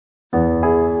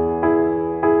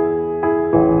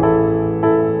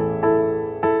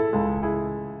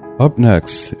Up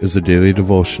next is a daily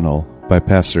devotional by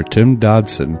Pastor Tim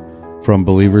Dodson from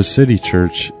Believers City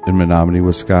Church in Menominee,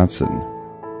 Wisconsin.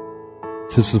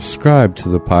 To subscribe to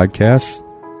the podcast,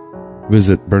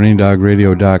 visit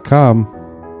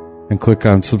burningdogradio.com and click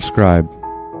on subscribe.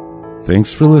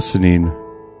 Thanks for listening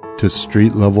to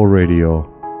Street Level Radio.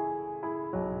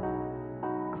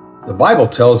 The Bible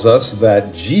tells us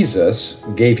that Jesus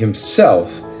gave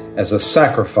himself as a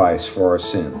sacrifice for our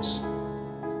sins.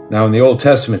 Now, in the Old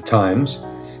Testament times,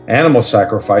 animal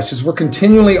sacrifices were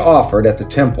continually offered at the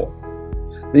temple.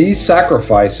 These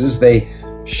sacrifices, they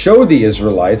showed the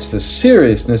Israelites the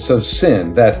seriousness of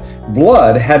sin, that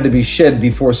blood had to be shed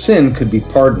before sin could be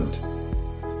pardoned.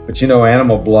 But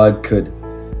animal blood could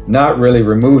not really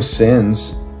remove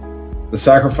sins. The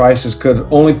sacrifices could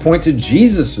only point to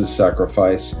Jesus'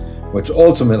 sacrifice, which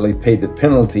ultimately paid the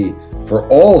penalty for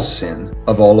all sin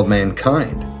of all of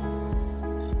mankind.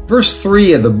 Verse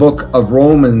 3 of the book of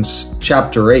Romans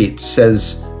chapter 8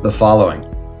 says the following: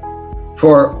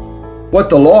 "For what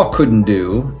the law couldn't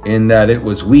do, in that it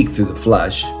was weak through the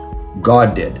flesh,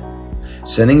 God did,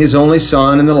 sending his only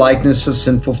Son in the likeness of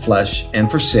sinful flesh, and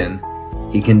for sin,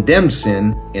 he condemned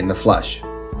sin in the flesh,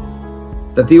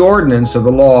 that the ordinance of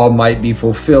the law might be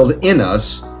fulfilled in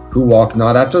us, who walk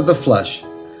not after the flesh,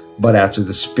 but after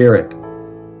the Spirit."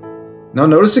 Now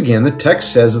notice again, the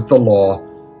text says that the law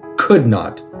could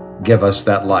not give us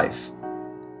that life.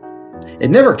 It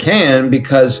never can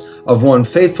because of one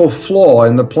faithful flaw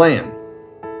in the plan: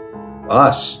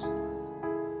 us.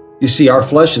 You see, our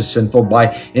flesh is sinful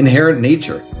by inherent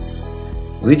nature.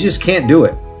 We just can't do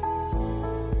it.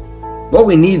 What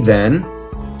we need then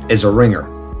is a ringer.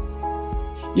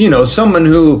 Someone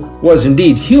who was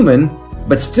indeed human,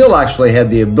 but still actually had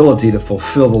the ability to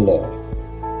fulfill the law.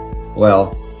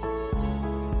 Well,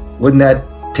 wouldn't that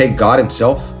take God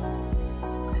himself?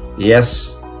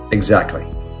 Yes, exactly.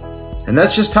 And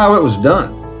that's just how it was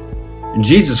done.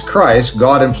 Jesus Christ,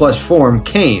 God in flesh form,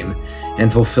 came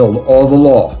and fulfilled all the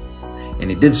law, and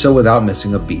he did so without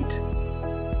missing a beat.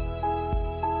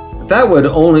 But that would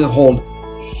only hold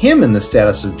him in the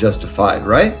status of justified,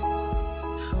 right?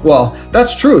 Well,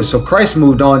 that's true, so Christ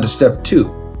moved on to step 2.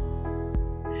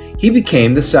 He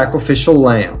became the sacrificial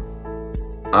lamb,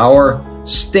 our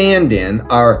stand-in,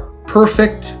 our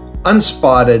perfect,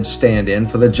 unspotted stand-in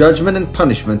for the judgment and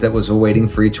punishment that was awaiting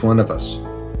for each one of us.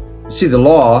 You see, the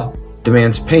law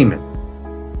demands payment,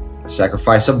 a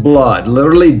sacrifice of blood,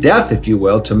 literally death, if you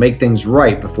will, to make things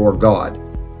right before God.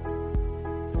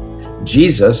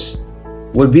 Jesus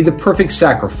would be the perfect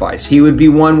sacrifice. He would be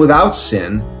one without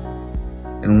sin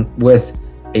and with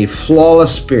a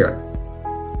flawless spirit.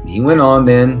 And he went on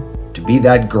then to be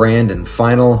that grand and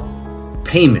final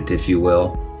payment, if you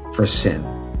will, for sin.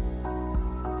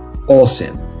 All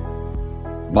sin.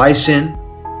 My sin,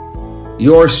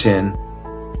 your sin,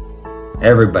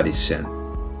 everybody's sin.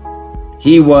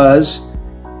 He was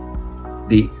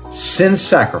the sin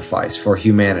sacrifice for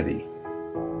humanity.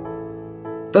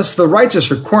 Thus, the righteous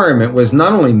requirement was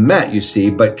not only met, you see,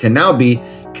 but can now be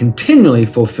continually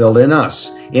fulfilled in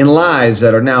us, in lives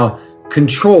that are now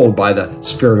controlled by the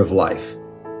Spirit of life.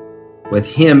 With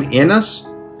him in us,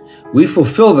 we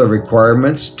fulfill the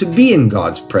requirements to be in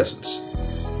God's presence,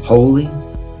 holy,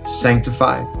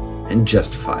 sanctified, and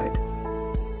justified.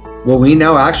 Will we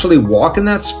now actually walk in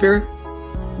that Spirit?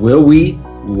 Will we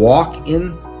walk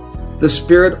in the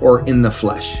Spirit or in the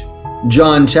flesh?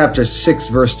 John chapter 6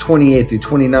 verse 28 through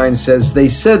 29 says, "They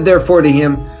said therefore to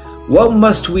him, What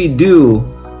must we do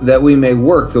that we may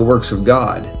work the works of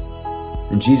God?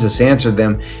 And Jesus answered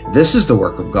them, This is the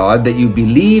work of God, that you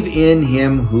believe in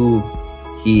him who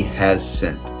he has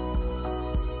sent."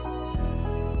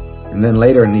 And then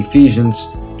later in Ephesians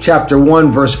chapter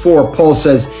 1 verse 4, Paul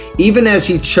says, "Even as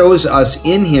he chose us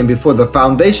in him before the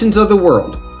foundations of the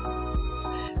world,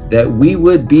 that we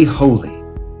would be holy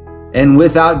and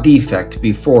without defect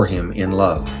before him in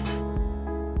love."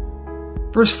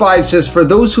 Verse 5 says, "For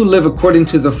those who live according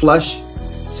to the flesh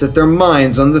set their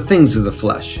minds on the things of the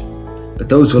flesh, but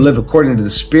those who live according to the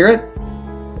Spirit,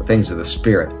 the things of the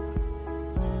Spirit."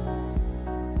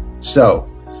 So,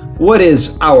 what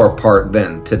is our part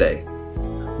then today?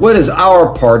 What is our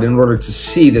part in order to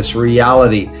see this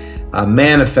reality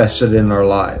manifested in our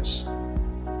lives?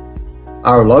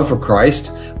 Our love for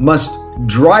Christ must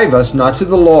drive us not to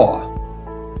the law,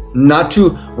 not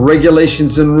to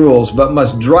regulations and rules, but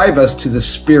must drive us to the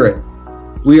Spirit.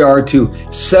 We are to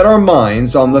set our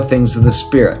minds on the things of the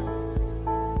Spirit.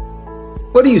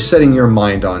 What are you setting your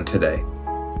mind on today?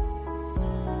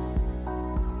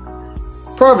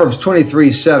 Proverbs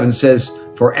 23:7 says,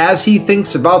 "For as he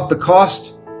thinks about the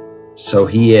cost, so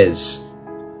he is."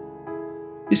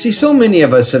 You see, so many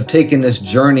of us have taken this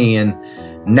journey and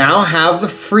now have the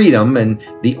freedom and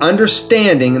the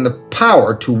understanding and the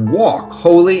power to walk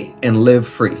holy and live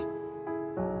free.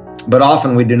 But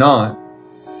often we do not,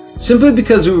 simply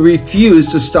because we refuse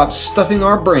to stop stuffing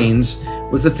our brains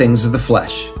with the things of the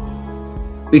flesh.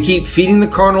 We keep feeding the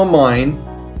carnal mind,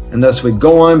 and thus we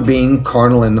go on being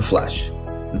carnal in the flesh.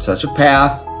 And such a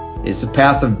path is the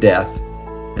path of death,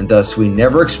 and thus we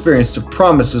never experience the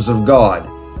promises of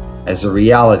God as a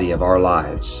reality of our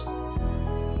lives.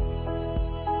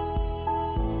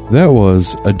 That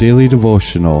was a daily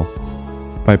devotional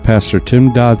by Pastor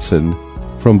Tim Dodson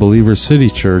from Believer City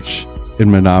Church in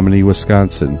Menominee,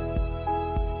 Wisconsin.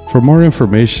 For more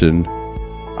information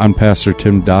on Pastor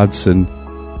Tim Dodson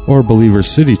or Believer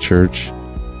City Church,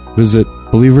 visit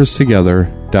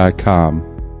believerstogether.com.